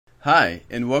Hi,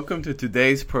 and welcome to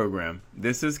today's program.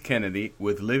 This is Kennedy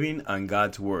with Living on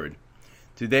God's Word.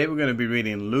 Today we're going to be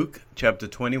reading Luke chapter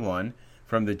 21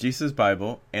 from the Jesus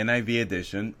Bible, NIV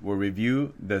edition. We'll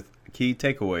review the key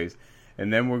takeaways,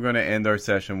 and then we're going to end our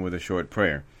session with a short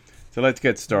prayer. So let's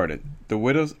get started. The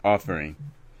widow's offering.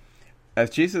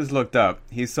 As Jesus looked up,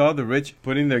 he saw the rich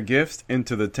putting their gifts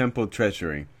into the temple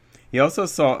treasury. He also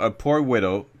saw a poor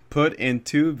widow put in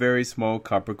 2 very small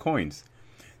copper coins.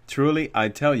 "Truly I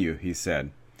tell you," he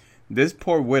said, "this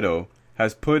poor widow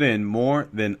has put in more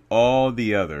than all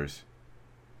the others.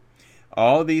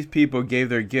 All these people gave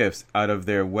their gifts out of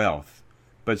their wealth,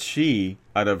 but she,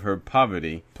 out of her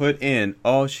poverty, put in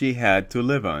all she had to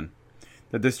live on."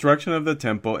 The destruction of the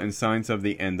temple and signs of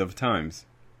the end of times.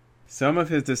 Some of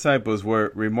his disciples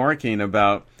were remarking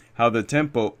about how the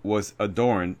temple was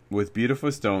adorned with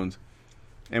beautiful stones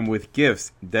and with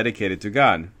gifts dedicated to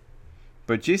God.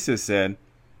 But Jesus said,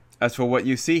 "As for what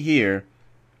you see here,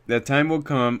 the time will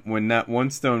come when not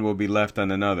one stone will be left on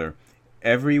another.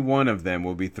 Every one of them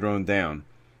will be thrown down."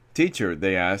 "Teacher,"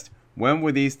 they asked, "when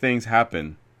will these things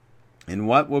happen? And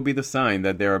what will be the sign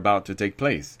that they are about to take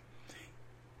place?"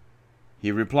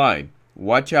 He replied,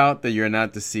 "Watch out that you are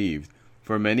not deceived,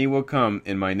 for many will come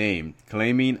in my name,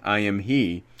 claiming I am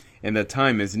he, and the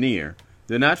time is near.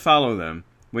 Do not follow them.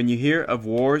 When you hear of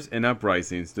wars and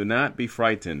uprisings, do not be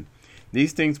frightened.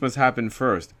 These things must happen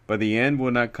first, but the end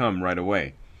will not come right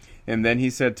away." And then he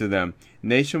said to them,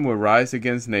 "Nation will rise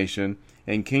against nation,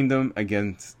 and kingdom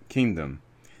against kingdom.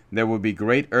 There will be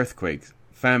great earthquakes,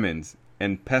 famines,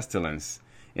 and pestilence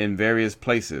in various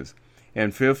places,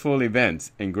 and fearful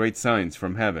events and great signs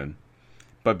from heaven.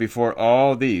 But before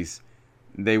all these,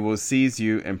 they will seize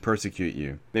you and persecute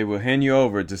you. They will hand you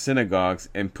over to synagogues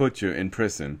and put you in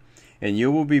prison, and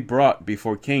you will be brought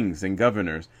before kings and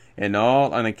governors, and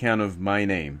all on account of my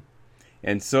name.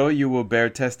 And so you will bear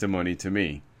testimony to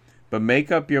me. But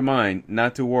make up your mind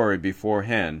not to worry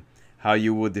beforehand how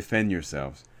you will defend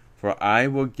yourselves. For I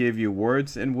will give you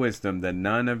words and wisdom that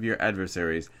none of your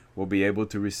adversaries will be able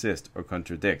to resist or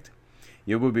contradict.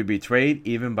 You will be betrayed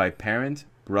even by parents,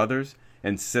 brothers,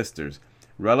 and sisters,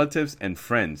 relatives, and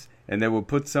friends, and they will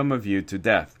put some of you to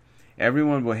death.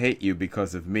 Everyone will hate you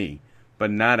because of me, but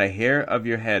not a hair of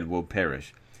your head will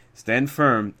perish. Stand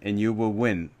firm, and you will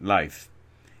win life.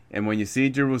 And when you see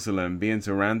Jerusalem being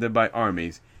surrounded by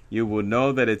armies, you will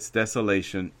know that its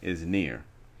desolation is near.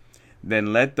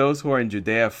 Then let those who are in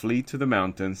Judea flee to the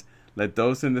mountains, let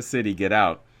those in the city get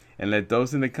out, and let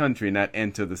those in the country not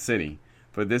enter the city.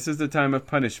 For this is the time of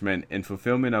punishment in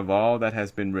fulfillment of all that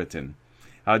has been written.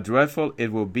 How dreadful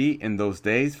it will be in those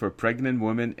days for pregnant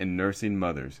women and nursing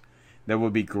mothers. There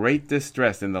will be great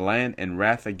distress in the land and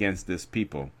wrath against this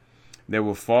people. They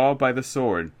will fall by the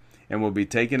sword, and will be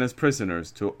taken as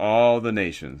prisoners to all the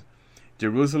nations.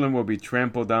 Jerusalem will be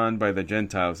trampled on by the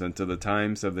Gentiles until the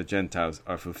times of the Gentiles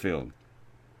are fulfilled.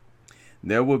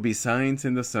 There will be signs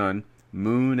in the sun,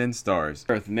 moon, and stars.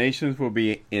 Earth nations will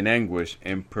be in anguish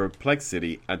and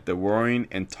perplexity at the roaring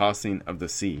and tossing of the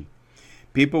sea.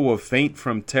 People will faint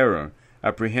from terror,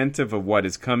 apprehensive of what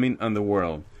is coming on the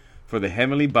world, for the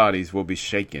heavenly bodies will be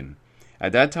shaken.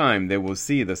 At that time they will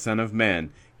see the Son of Man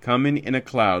coming in a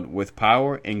cloud with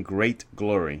power and great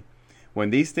glory. When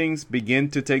these things begin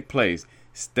to take place,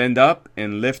 stand up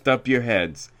and lift up your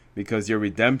heads, because your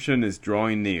redemption is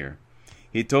drawing near."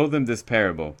 He told them this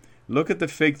parable. "Look at the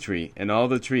fig tree and all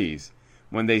the trees.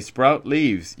 When they sprout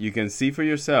leaves, you can see for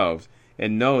yourselves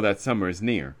and know that summer is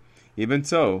near. Even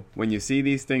so, when you see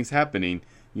these things happening,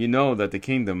 you know that the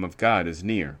kingdom of God is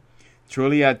near.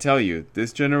 Truly I tell you,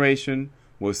 this generation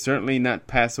will certainly not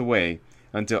pass away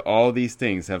until all these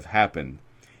things have happened.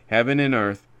 Heaven and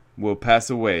earth will pass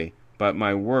away, but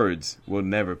my words will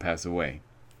never pass away.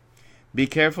 Be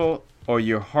careful, or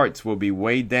your hearts will be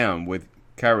weighed down with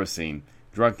carousing,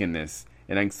 drunkenness,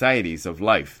 and anxieties of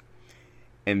life.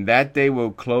 And that day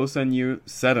will close on you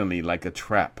suddenly like a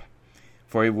trap.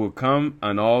 For it will come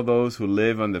on all those who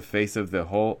live on the face of the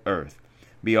whole earth.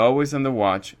 Be always on the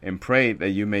watch, and pray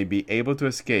that you may be able to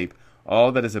escape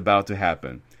all that is about to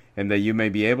happen, and that you may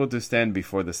be able to stand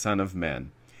before the Son of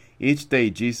Man." Each day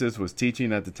Jesus was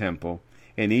teaching at the temple,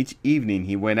 and each evening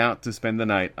he went out to spend the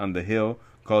night on the hill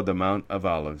called the Mount of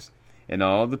Olives. And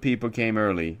all the people came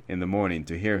early in the morning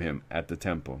to hear him at the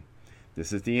temple.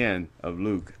 This is the end of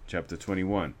Luke chapter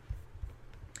 21.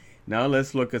 Now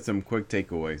let's look at some quick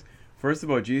takeaways. First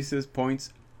of all, Jesus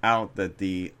points out that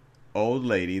the old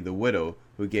lady, the widow,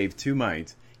 who gave 2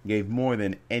 mites, gave more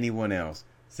than anyone else,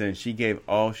 since she gave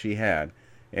all she had,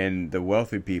 and the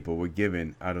wealthy people were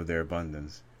given out of their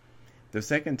abundance. The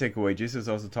second takeaway, Jesus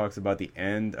also talks about the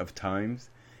end of times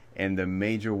and the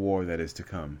major war that is to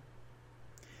come.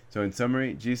 So in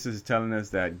summary, Jesus is telling us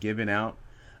that giving out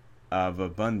of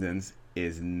abundance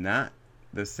is not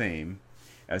the same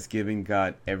as giving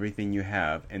God everything you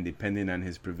have and depending on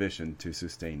his provision to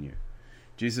sustain you.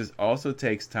 Jesus also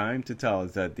takes time to tell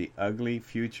us that the ugly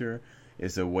future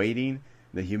is awaiting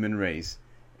the human race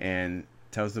and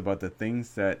tells about the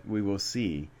things that we will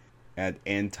see at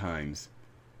end times.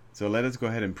 So let us go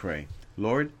ahead and pray.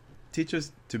 Lord, teach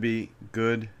us to be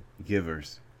good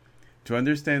givers, to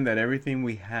understand that everything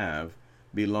we have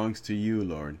belongs to you,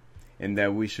 Lord, and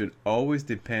that we should always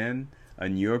depend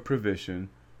on your provision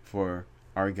for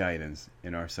our guidance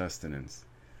and our sustenance.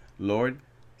 Lord,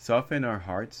 soften our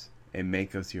hearts and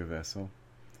make us your vessel.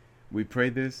 We pray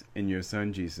this in your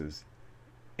Son, Jesus.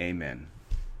 Amen.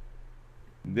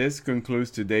 This concludes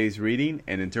today's reading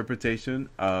and interpretation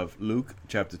of Luke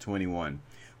chapter 21.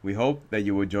 We hope that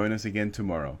you will join us again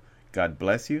tomorrow. God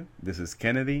bless you. This is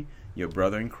Kennedy, your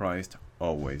brother in Christ,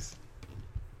 always.